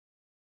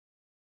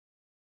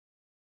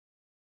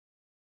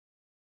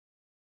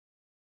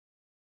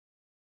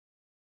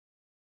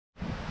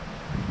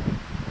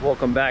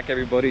Welcome back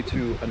everybody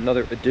to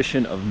another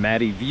edition of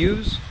Matty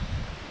Views.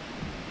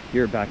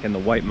 Here back in the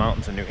White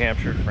Mountains of New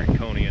Hampshire,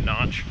 Franconia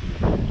Notch.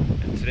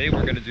 And today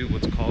we're going to do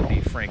what's called the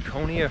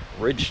Franconia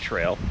Ridge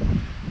Trail,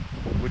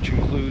 which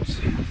includes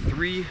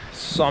 3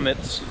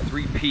 summits,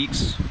 3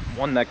 peaks,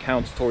 one that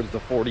counts towards the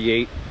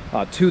 48,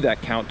 2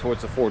 that count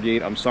towards the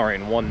 48, I'm sorry,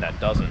 and 1 that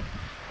doesn't.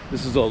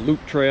 This is a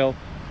loop trail.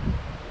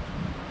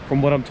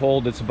 From what I'm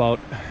told, it's about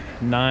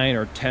 9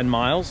 or 10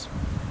 miles.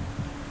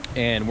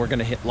 And we're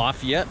gonna hit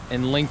Lafayette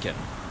and Lincoln.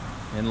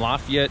 And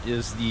Lafayette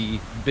is the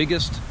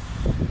biggest,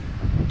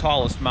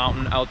 tallest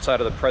mountain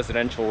outside of the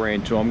presidential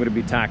range, so I'm gonna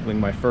be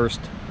tackling my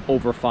first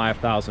over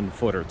 5,000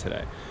 footer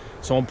today.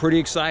 So I'm pretty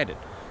excited.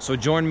 So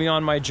join me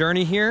on my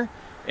journey here,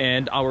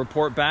 and I'll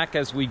report back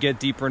as we get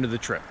deeper into the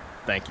trip.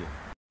 Thank you.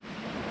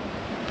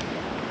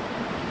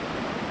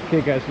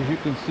 Okay guys, as you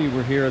can see,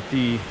 we're here at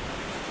the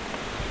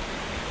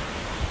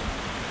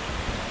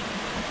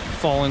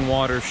Falling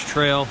Waters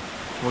Trail.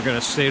 We're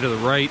gonna stay to the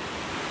right,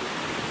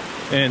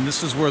 and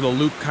this is where the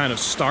loop kind of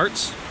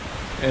starts,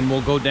 and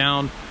we'll go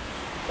down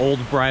Old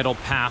Bridle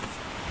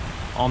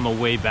Path on the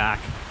way back.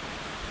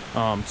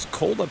 It's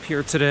cold up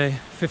here today,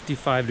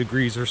 55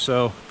 degrees or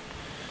so.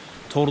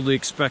 Totally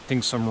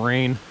expecting some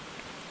rain,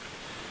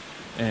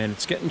 and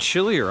it's getting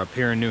chillier up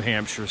here in New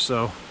Hampshire,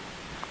 so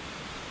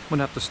I'm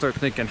gonna have to start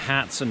thinking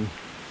hats and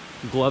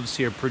gloves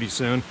here pretty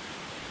soon.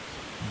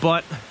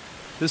 But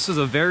this is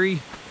a very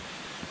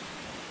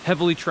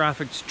heavily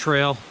trafficked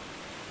trail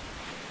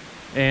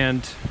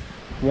and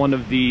one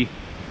of the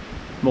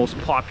most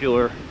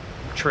popular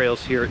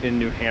trails here in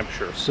New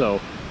Hampshire.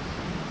 So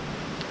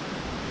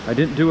I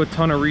didn't do a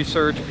ton of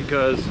research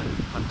because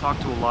I've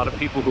talked to a lot of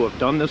people who have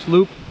done this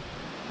loop,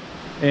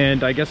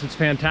 and I guess it's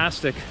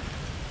fantastic.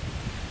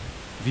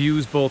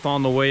 Views both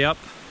on the way up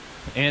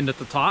and at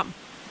the top.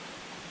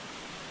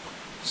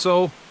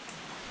 So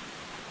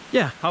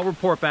yeah, I'll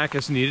report back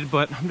as needed,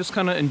 but I'm just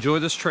gonna enjoy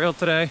this trail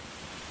today.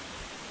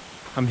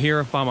 I'm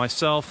here by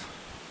myself,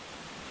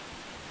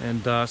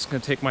 and it's gonna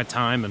take my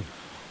time and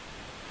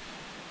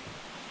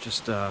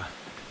just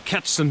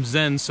catch some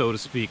zen, so to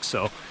speak.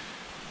 So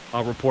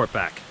I'll report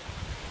back.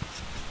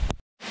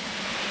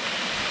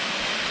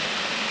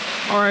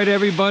 All right,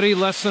 everybody,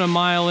 less than a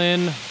mile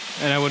in,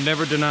 and I would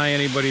never deny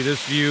anybody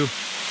this view.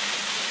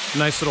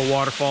 Nice little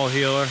waterfall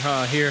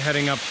here,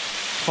 heading up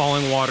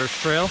Falling Waters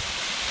Trail.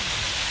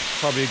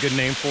 Probably a good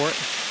name for it.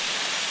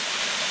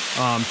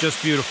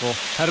 Just beautiful.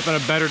 Had it been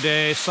a better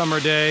day, summer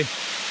day,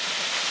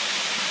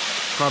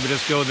 probably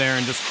just go there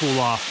and just cool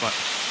off,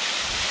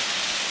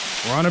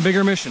 but we're on a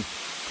bigger mission.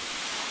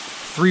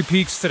 3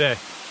 peaks today.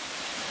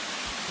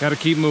 Gotta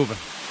keep moving.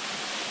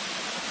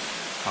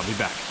 I'll be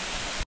back.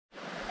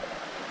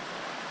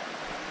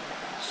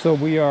 So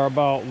we are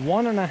about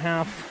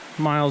 1.5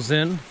 miles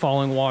in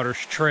Falling Waters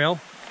Trail,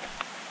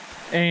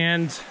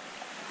 and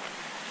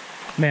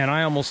man,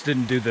 I almost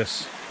didn't do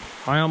this.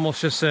 I almost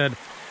just said,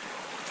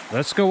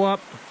 let's go up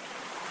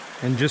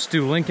and just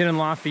do Lincoln and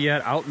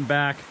Lafayette out and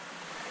back.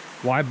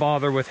 Why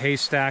bother with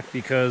Haystack,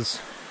 because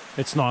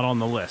it's not on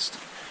the list?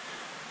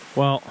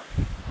 Well,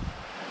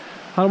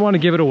 I don't want to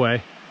give it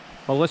away,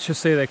 but let's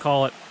just say they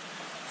call it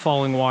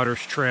Falling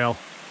Waters Trail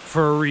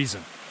for a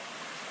reason.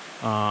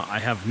 I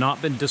have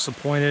not been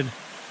disappointed,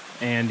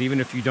 and even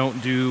if you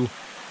don't do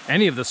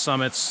any of the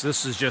summits,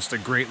 this is just a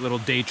great little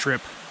day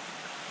trip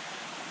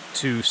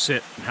to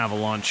sit and have a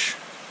lunch,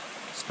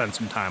 spend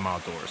some time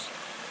outdoors.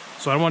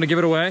 So I don't want to give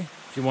it away.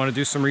 If you want to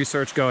do some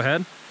research, go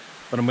ahead,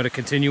 but I'm going to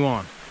continue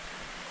on.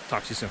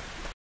 Talk to you soon.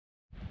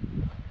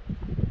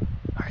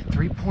 All right,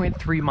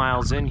 3.3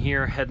 miles in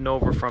here, heading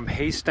over from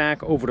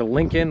Haystack over to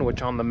Lincoln,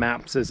 which on the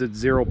map says it's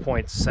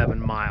 0.7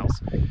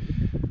 miles.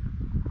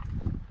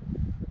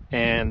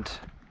 And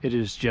it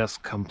is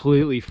just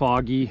completely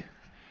foggy,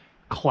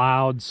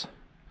 clouds,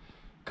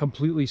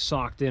 completely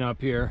socked in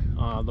up here.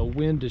 The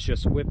wind is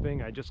just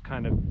whipping. I just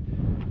kind of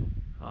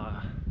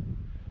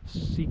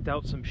seeked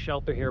out some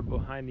shelter here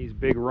behind these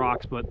big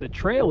rocks, but the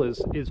trail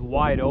is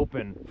wide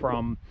open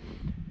from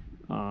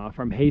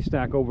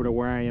Haystack over to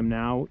where I am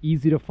now.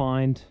 Easy to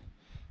find.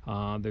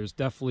 There's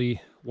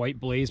definitely white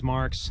blaze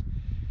marks,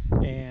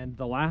 and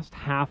the last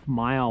half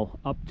mile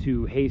up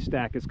to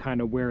Haystack is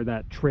kind of where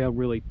that trail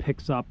really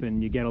picks up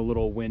and you get a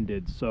little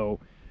winded. So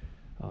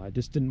I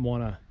just didn't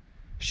want to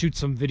shoot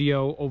some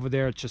video over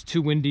there. It's just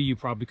too windy. You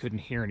probably couldn't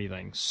hear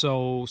anything.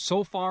 So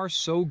far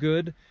so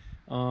good.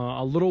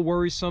 A little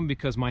worrisome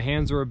because my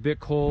hands are a bit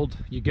cold.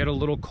 You get a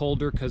little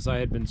colder because I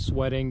had been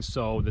sweating,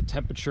 so the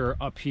temperature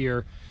up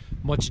here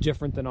much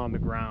different than on the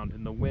ground,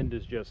 and the wind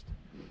is just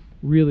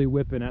really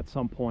whipping at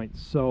some point.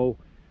 So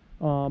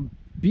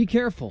be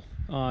careful,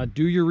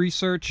 do your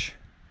research.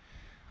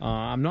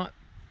 I'm not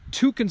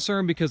too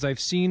concerned because I've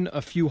seen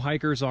a few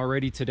hikers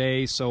already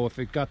today, so if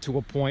it got to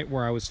a point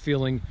where I was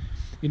feeling,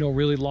 you know,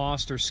 really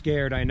lost or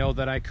scared, I know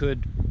that I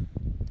could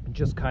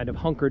just kind of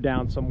hunker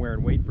down somewhere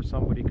and wait for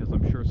somebody, because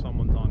I'm sure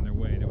someone's on their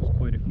way. There was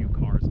quite a few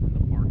cars in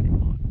the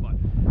parking lot.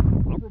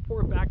 But I'll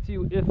report back to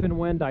you if and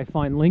when I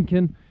find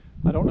Lincoln.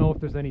 I don't know if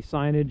there's any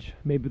signage.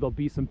 Maybe there'll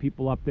be some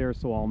people up there,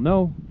 so I'll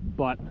know.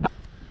 But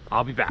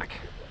I'll be back.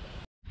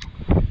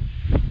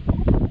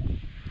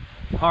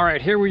 All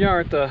right, here we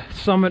are at the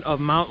summit of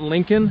Mount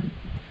Lincoln.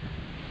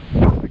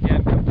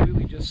 Again,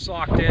 completely just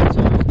socked in,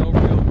 so there's no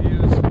real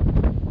views.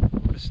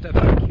 I'm gonna step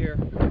back here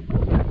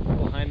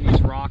behind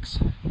these rocks.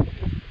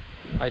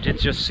 I did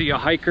just see a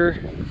hiker,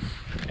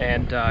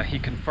 and he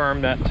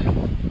confirmed that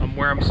I'm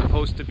where I'm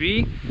supposed to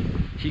be.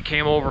 He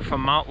came over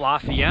from Mount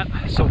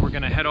Lafayette, so we're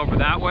gonna head over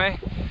that way.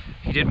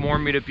 He did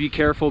warn me to be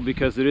careful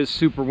because it is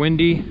super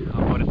windy,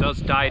 but it does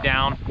die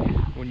down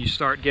when you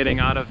start getting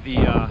out of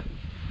the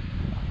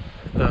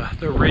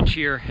ridge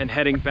here and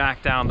heading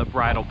back down the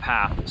bridle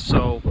path.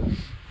 So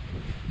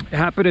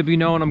happy to be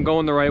knowing I'm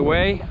going the right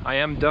way. I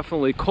am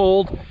definitely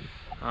cold.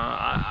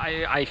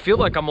 I feel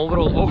like I'm a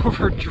little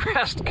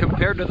overdressed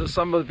compared to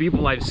some of the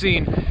people I've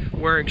seen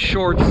wearing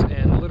shorts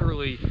and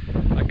literally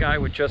a guy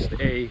with just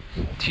a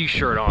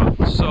t-shirt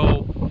on.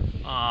 So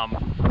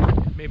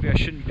maybe I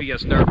shouldn't be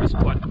as nervous,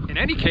 but in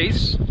any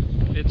case,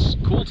 it's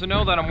cool to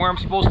know that I'm where I'm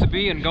supposed to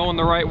be and going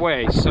the right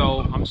way.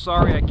 So I'm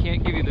sorry I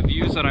can't give you the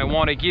views that I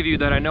want to give you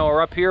that I know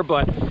are up here,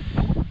 but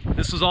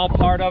this is all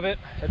part of it.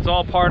 It's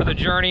all part of the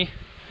journey.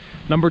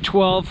 Number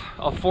 12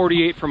 of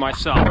 48 for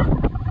myself.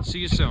 See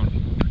you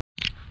soon.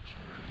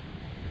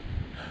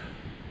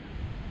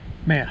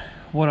 Man,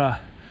 what a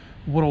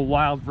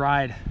wild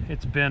ride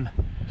it's been.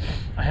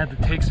 I had to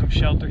take some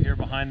shelter here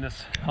behind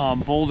this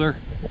boulder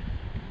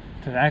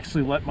to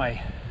actually let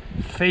my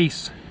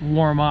face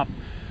warm up.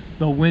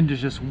 The wind is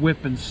just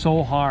whipping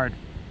so hard.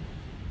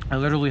 I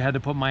literally had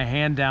to put my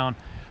hand down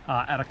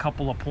at a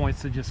couple of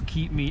points to just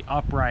keep me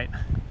upright.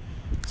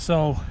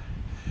 So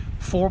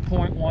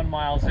 4.1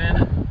 miles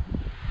in.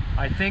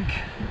 I think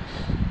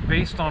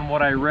based on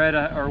what I read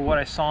or what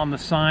I saw on the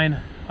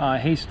sign,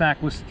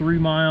 Haystack was 3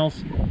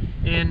 miles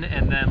in,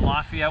 and then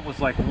Lafayette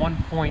was like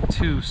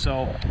 1.2.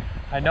 So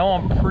I know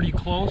I'm pretty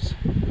close.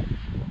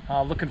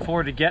 Looking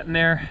forward to getting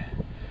there,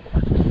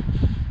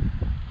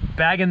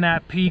 bagging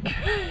that peak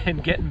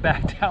and getting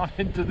back down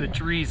into the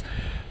trees,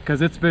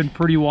 because it's been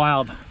pretty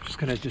wild. I'm just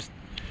gonna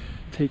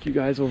take you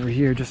guys over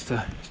here just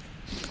to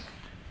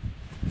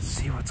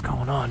see what's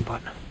going on,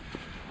 but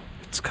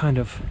it's kind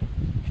of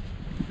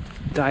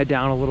died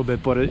down a little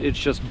bit, but it's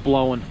just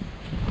blowing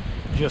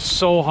just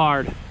so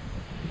hard.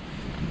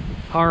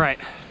 All right,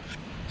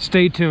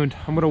 stay tuned.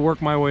 I'm gonna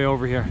work my way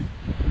over here.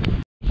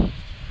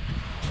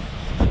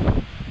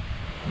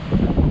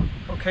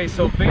 Okay,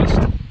 so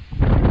based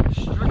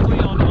strictly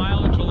on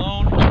mileage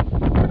alone,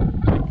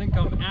 I think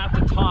I'm at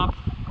the top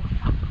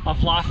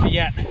of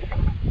Lafayette.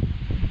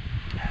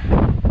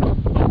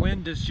 The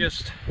wind is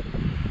just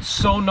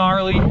so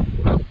gnarly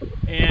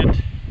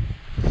and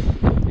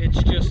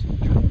it's just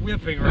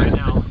whipping right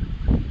now.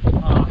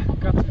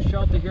 Got some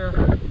shelter here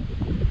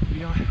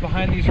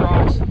behind these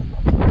rocks,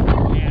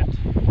 and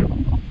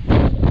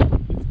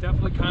it's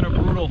definitely kind of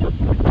brutal.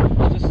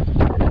 Just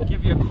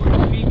give you a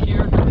quick peek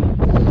here.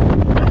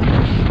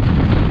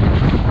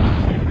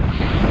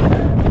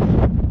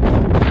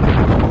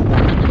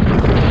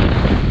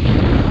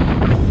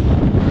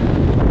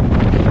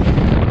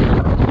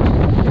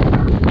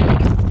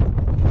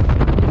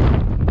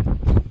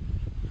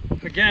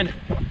 Again,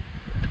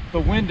 the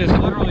wind is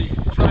literally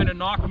trying to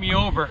knock me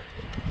over.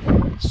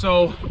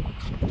 So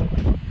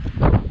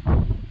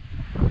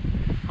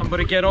I'm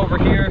gonna get over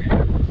here,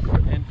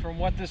 and from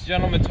what this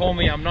gentleman told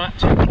me, I'm not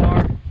too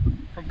far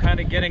from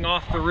kind of getting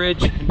off the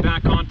ridge and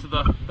back onto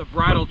the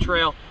bridle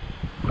trail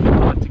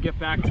to get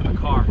back to the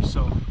car.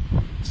 So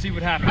see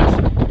what happens.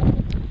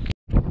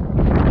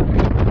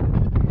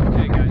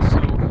 Okay guys,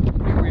 so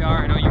here we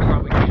are. I know you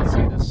probably can't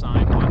see this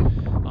sign, but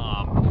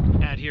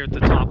here at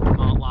the top of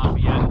Mount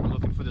Lafayette,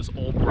 looking for this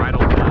old bridle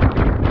path.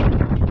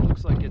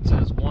 Looks like it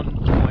says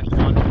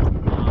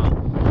 1.1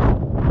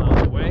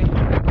 miles away.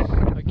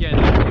 Again,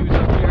 the views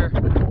up here,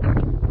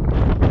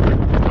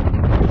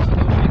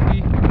 still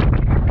windy,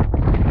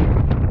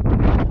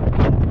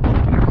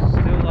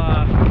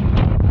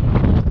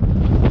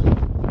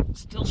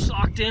 still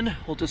socked in.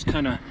 We'll just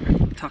kind of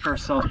tuck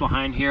ourselves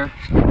behind here.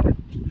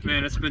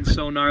 Man, it's been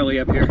so gnarly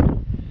up here.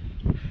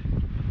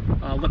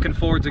 Looking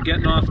forward to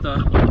getting off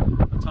the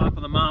top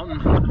of the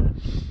mountain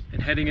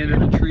and heading into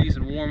the trees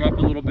and warm up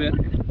a little bit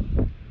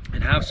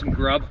and have some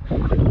grub.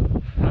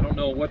 I don't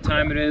know what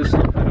time it is.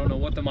 I don't know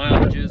what the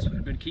mileage is.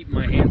 I've been keeping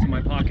my hands in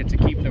my pocket to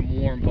keep them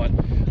warm, but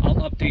I'll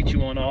update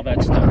you on all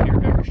that stuff here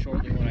very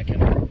shortly when I can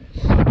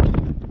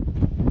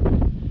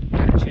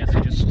get a chance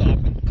to just stop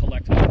and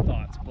collect my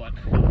thoughts. But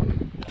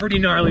pretty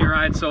gnarly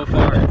ride so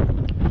far.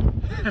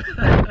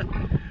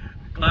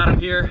 Glad I'm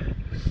here.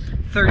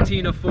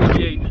 13 of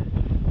 48.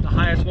 The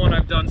highest one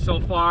I've done so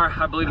far,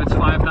 I believe it's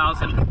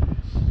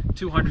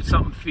 5,200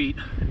 something feet.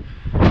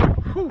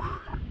 Whew.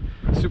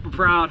 Super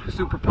proud,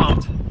 super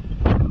pumped.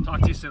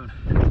 Talk to you soon.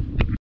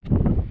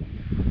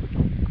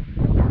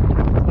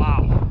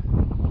 Wow.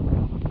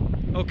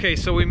 Okay,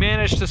 so we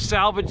managed to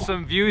salvage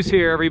some views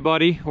here,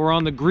 everybody. We're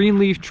on the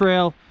Greenleaf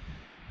Trail,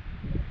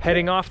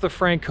 heading off the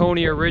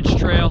Franconia Ridge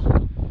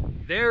Trail.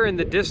 There in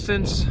the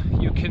distance,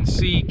 you can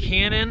see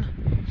Cannon.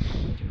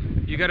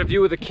 You got a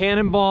view of the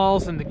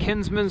Cannonballs and the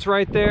Kinsmans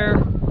right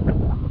there.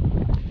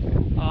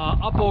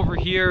 Up over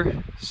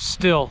here,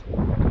 still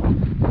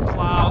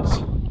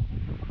clouds.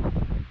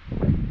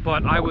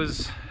 But I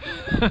was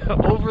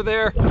over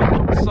there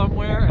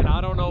somewhere and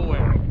I don't know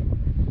where.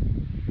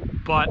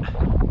 But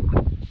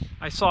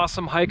I saw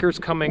some hikers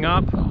coming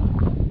up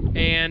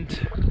and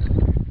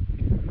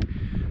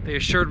they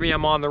assured me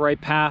I'm on the right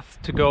path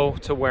to go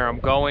to where I'm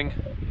going.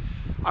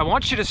 I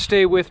want you to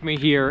stay with me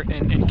here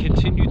and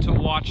continue to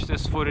watch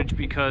this footage,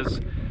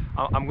 because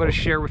I'm going to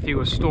share with you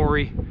a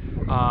story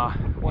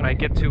when I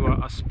get to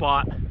a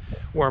spot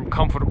where I'm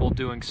comfortable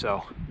doing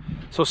so.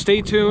 So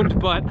stay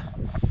tuned, but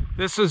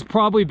this has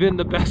probably been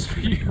the best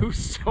view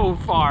so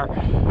far.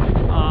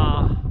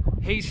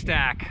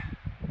 Haystack,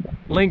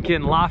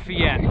 Lincoln,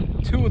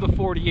 Lafayette, 2 of the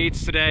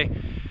 48s today.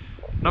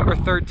 Number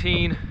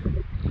 13,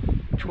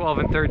 12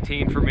 and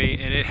 13 for me,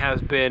 and it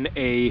has been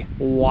a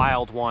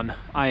wild one.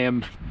 I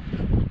am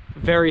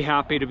very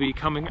happy to be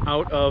coming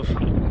out of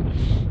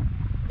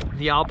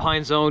the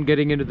alpine zone,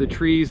 getting into the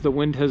trees. The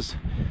wind has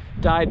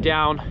died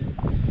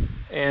down,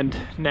 and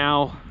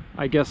now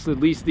I guess at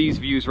least these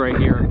views right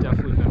here have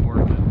definitely been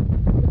worth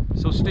it.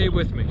 So stay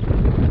with me.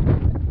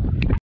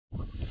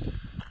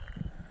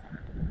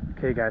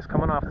 Okay guys,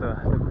 coming off the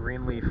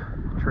Greenleaf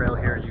Trail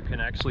here, you can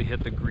actually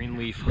hit the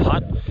Greenleaf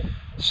Hut,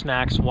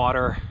 snacks,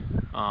 water,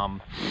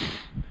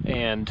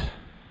 and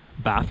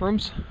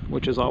bathrooms,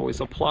 which is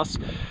always a plus.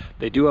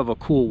 They do have a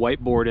cool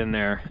whiteboard in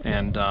there,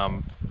 and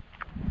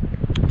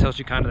it tells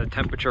you kind of the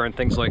temperature and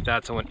things like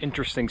that. So an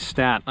interesting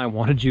stat I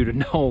wanted you to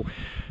know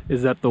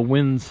is that the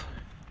winds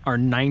are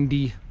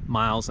 90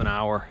 miles an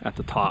hour at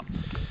the top.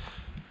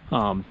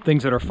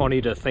 Things that are funny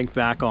to think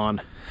back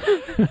on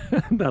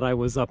that I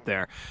was up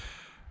there.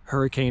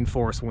 Hurricane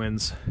force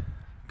winds,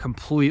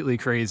 completely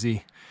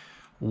crazy.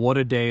 What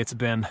a day it's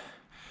been.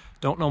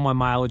 Don't know my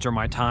mileage or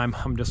my time.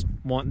 I'm just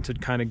wanting to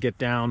kind of get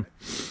down,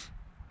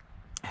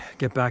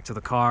 get back to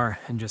the car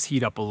and just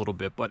heat up a little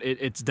bit. But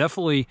it's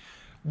definitely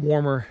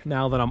warmer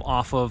now that I'm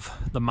off of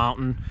the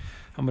mountain.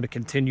 I'm going to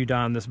continue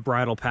down this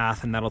bridle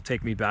path, and that'll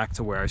take me back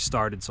to where I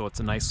started. So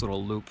it's a nice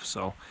little loop.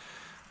 So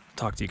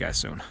talk to you guys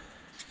soon.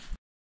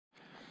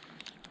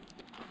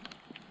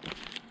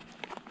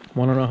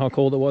 Want to know how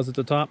cold it was at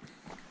the top?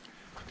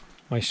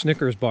 My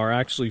Snickers bar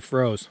actually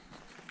froze.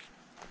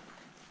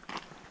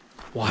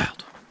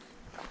 Wild.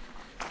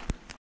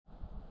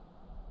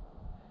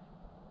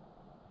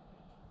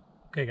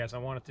 Okay guys, I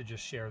wanted to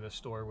just share this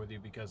story with you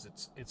because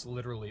it's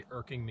literally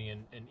irking me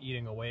and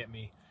eating away at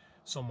me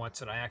so much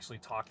that I actually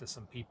talked to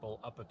some people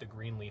up at the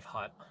Greenleaf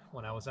Hut.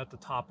 When I was at the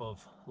top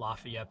of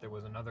Lafayette, there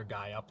was another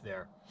guy up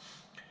there,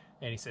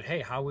 and he said,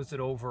 hey, how is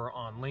it over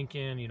on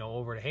Lincoln, you know,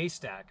 over to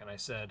Haystack? And I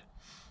said,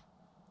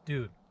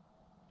 dude,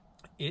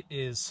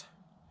 it's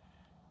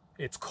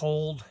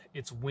cold,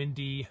 it's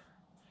windy.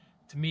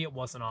 To me, it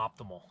wasn't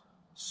optimal.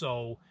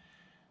 So,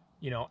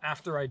 you know,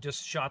 after I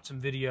just shot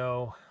some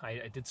video,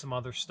 I did some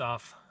other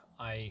stuff,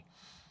 I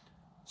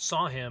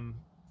saw him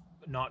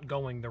not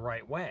going the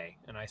right way.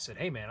 And I said,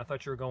 hey man, I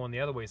thought you were going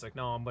the other way. He's like,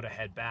 no, I'm going to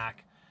head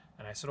back.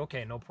 And I said,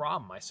 okay, no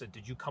problem. I said,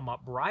 did you come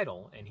up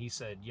bridle? And he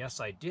said, yes,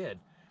 I did.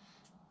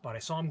 But I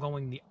saw him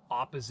going the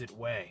opposite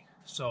way.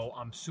 So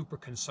I'm super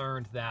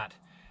concerned that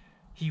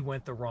he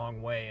went the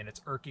wrong way, and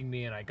it's irking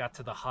me. And I got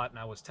to the hut and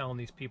I was telling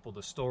these people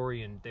the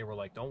story, and they were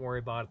like, don't worry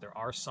about it. There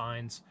are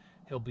signs.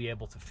 He'll be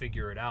able to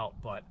figure it out.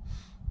 But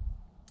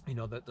you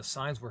know, the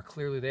signs were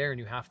clearly there and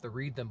you have to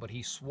read them, but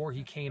he swore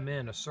he came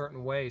in a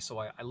certain way. So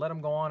I let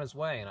him go on his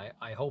way, and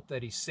I hope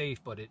that he's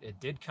safe. But it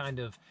did kind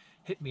of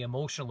hit me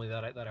emotionally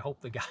that I hope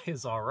the guy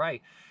is all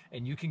right.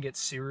 And you can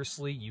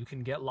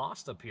get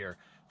lost up here.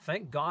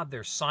 Thank God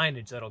there's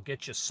signage that'll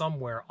get you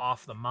somewhere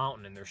off the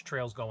mountain, and there's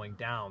trails going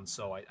down.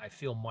 So I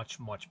feel much,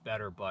 much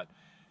better. But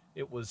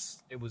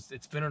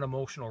it's been an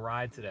emotional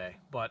ride today,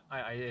 but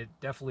I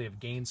definitely have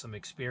gained some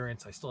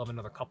experience. I still have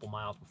another couple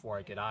miles before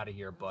I get out of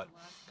here, but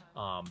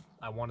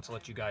I wanted to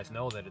let you guys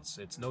know that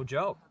it's no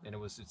joke, and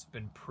it's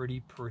been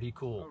pretty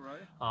cool,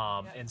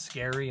 and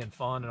scary and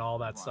fun and all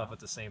that stuff at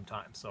the same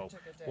time. So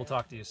we'll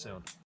talk to you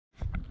soon.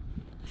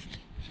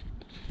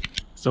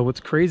 So it's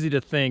crazy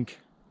to think,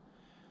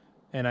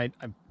 and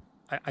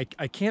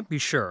I can't be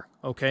sure,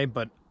 okay,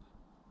 but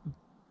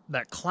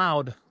that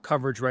cloud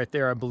coverage right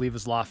there, I believe,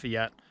 is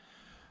Lafayette.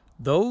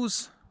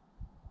 Those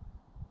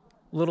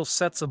little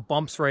sets of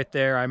bumps right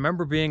there, I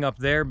remember being up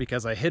there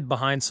because I hid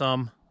behind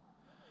some.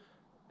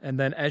 And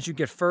then as you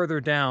get further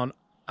down,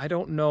 I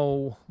don't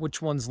know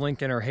which one's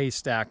Lincoln or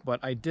Haystack, but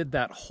I did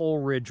that whole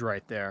ridge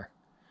right there.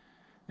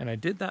 And I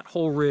did that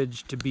whole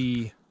ridge to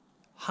be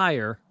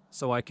higher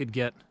so I could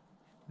get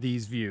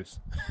these views.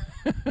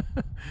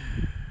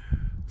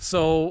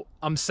 So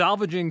I'm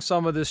salvaging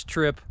some of this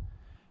trip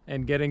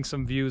and getting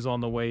some views on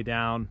the way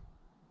down,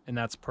 and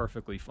that's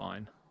perfectly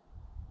fine.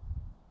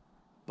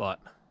 But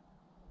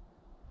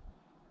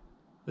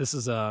this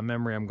is a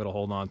memory I'm going to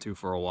hold on to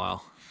for a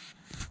while.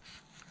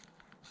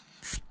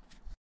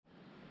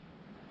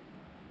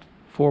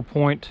 4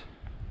 point,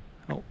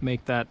 I'll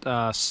make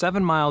that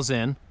 7 miles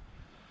in.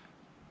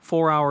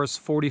 4 hours,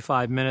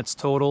 45 minutes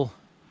total.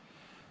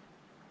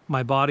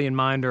 My body and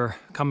mind are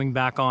coming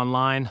back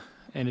online,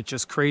 and it's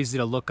just crazy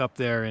to look up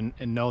there and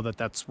know that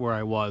that's where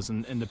I was.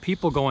 And the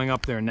people going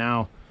up there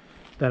now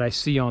that I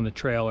see on the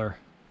trailer,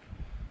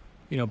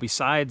 you know,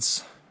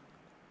 besides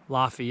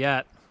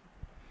Lafayette,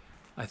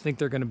 I think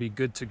they're going to be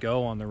good to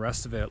go on the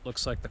rest of it. It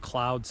looks like the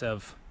clouds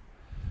have,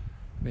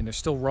 I mean, they're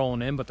still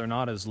rolling in, but they're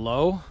not as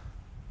low.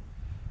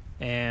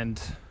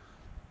 And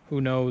who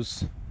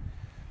knows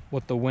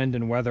what the wind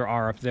and weather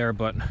are up there,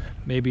 but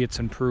maybe it's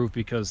improved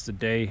because the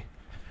day,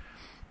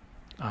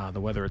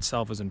 the weather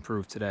itself is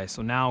improved today.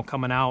 So now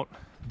coming out,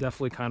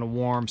 definitely kind of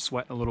warm,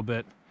 sweating a little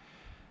bit,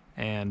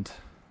 and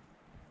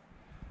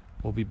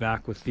we'll be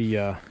back with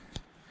the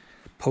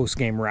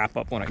post-game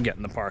wrap-up when I get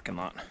in the parking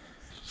lot.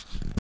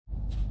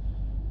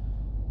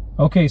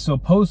 Okay, so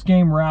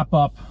post-game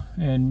wrap-up,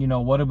 and you know,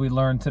 what did we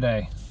learn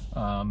today?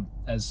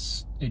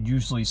 As it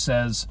usually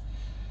says,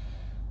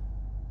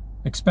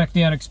 expect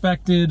the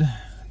unexpected,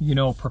 you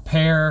know,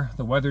 prepare.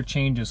 The weather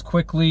changes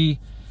quickly,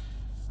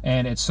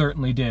 and it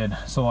certainly did.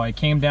 So I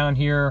came down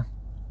here,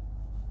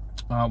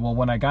 well,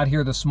 when I got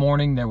here this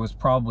morning, there was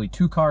probably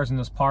 2 cars in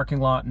this parking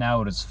lot.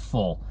 Now it is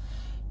full.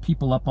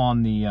 People up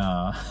on the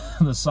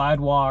the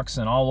sidewalks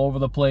and all over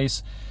the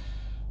place.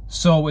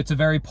 So it's a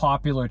very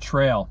popular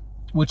trail,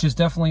 which is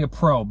definitely a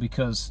pro,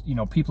 because, you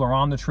know, people are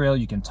on the trail,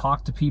 you can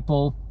talk to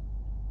people,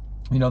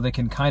 you know, they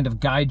can kind of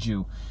guide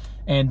you.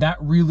 And that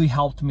really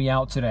helped me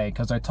out today,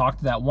 because I talked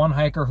to that one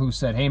hiker who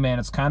said, hey man,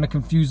 it's kind of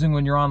confusing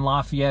when you're on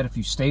Lafayette. If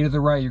you stay to the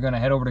right, you're going to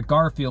head over to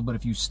Garfield, but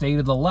if you stay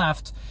to the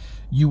left,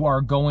 you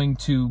are going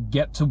to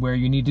get to where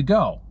you need to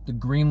go. The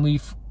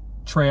Greenleaf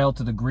Trail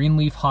to the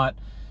Greenleaf Hut,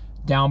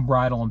 down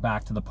Bridle and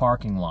back to the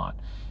parking lot.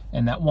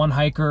 And that one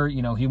hiker,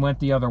 you know, he went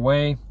the other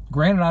way.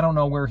 Granted, I don't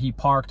know where he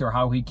parked or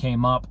how he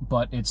came up,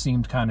 but it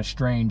seemed kind of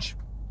strange.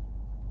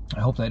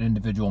 I hope that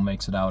individual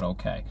makes it out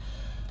okay.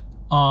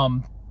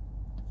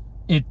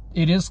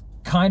 It is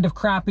kind of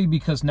crappy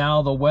because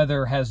now the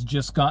weather has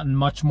just gotten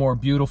much more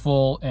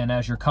beautiful, and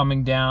as you're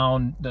coming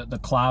down, the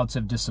clouds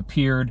have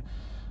disappeared,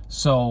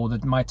 so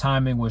that my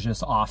timing was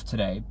just off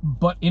today.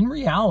 But in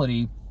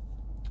reality,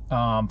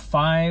 how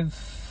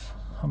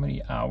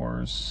many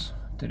hours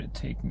did it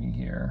take me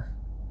here?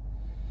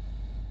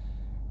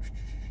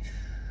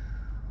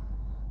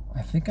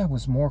 I think I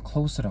was more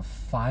closer to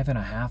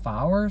 5.5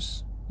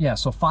 hours. Yeah,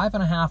 so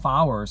 5.5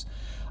 hours.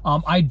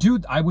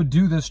 I would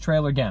do this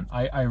trail again.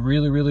 I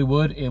really, really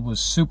would. It was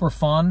super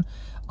fun.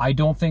 I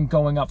don't think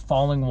going up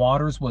Falling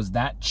Waters was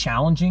that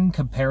challenging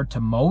compared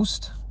to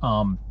most.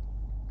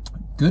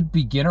 Good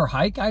beginner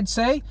hike, I'd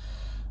say.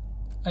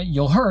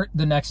 You'll hurt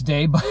the next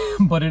day,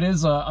 but it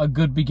is a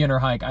good beginner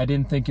hike. I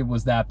didn't think it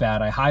was that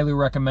bad. I highly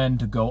recommend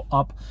to go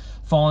up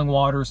Falling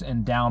Waters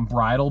and down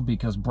Bridle,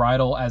 because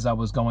Bridle, as I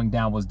was going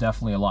down, was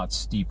definitely a lot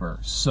steeper.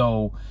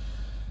 So,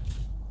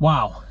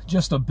 wow,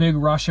 just a big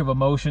rush of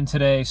emotion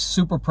today.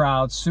 Super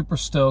proud, super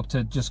stoked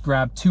to just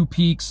grab 2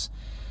 peaks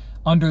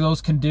under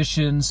those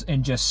conditions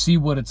and just see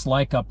what it's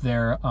like up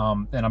there.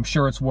 And I'm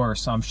sure it's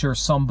worse. I'm sure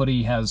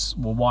somebody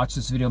will watch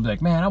this video and be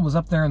like, man, I was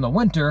up there in the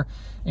winter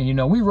and, you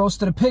know, we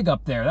roasted a pig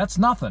up there. That's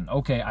nothing.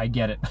 Okay, I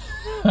get it.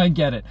 I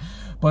get it.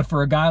 But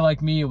for a guy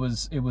like me, it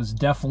was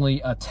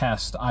definitely a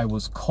test. I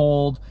was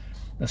cold.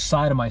 The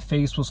side of my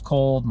face was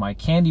cold. My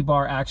candy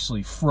bar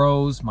actually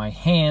froze. My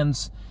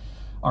hands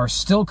are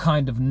still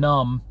kind of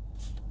numb,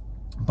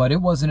 but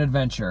it was an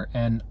adventure,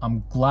 and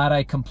I'm glad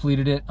I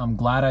completed it. I'm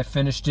glad I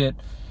finished it.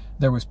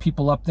 There was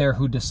people up there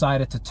who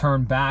decided to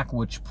turn back,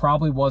 which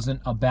probably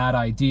wasn't a bad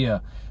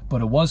idea,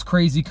 but it was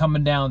crazy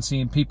coming down,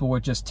 seeing people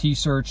with just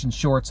t-shirts and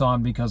shorts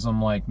on, because I'm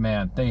like,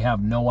 man, they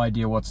have no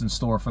idea what's in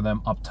store for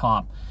them up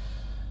top.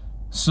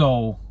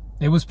 So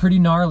it was pretty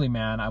gnarly,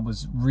 man. I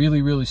was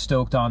really, really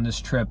stoked on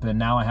this trip, and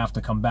now I have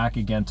to come back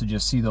again to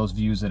just see those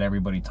views that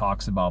everybody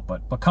talks about.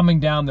 But coming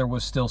down, there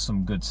was still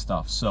some good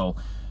stuff. So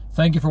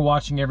thank you for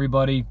watching,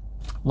 everybody.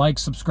 Like,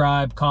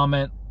 subscribe,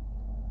 comment,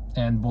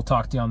 and we'll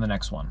talk to you on the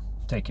next one.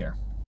 Take care.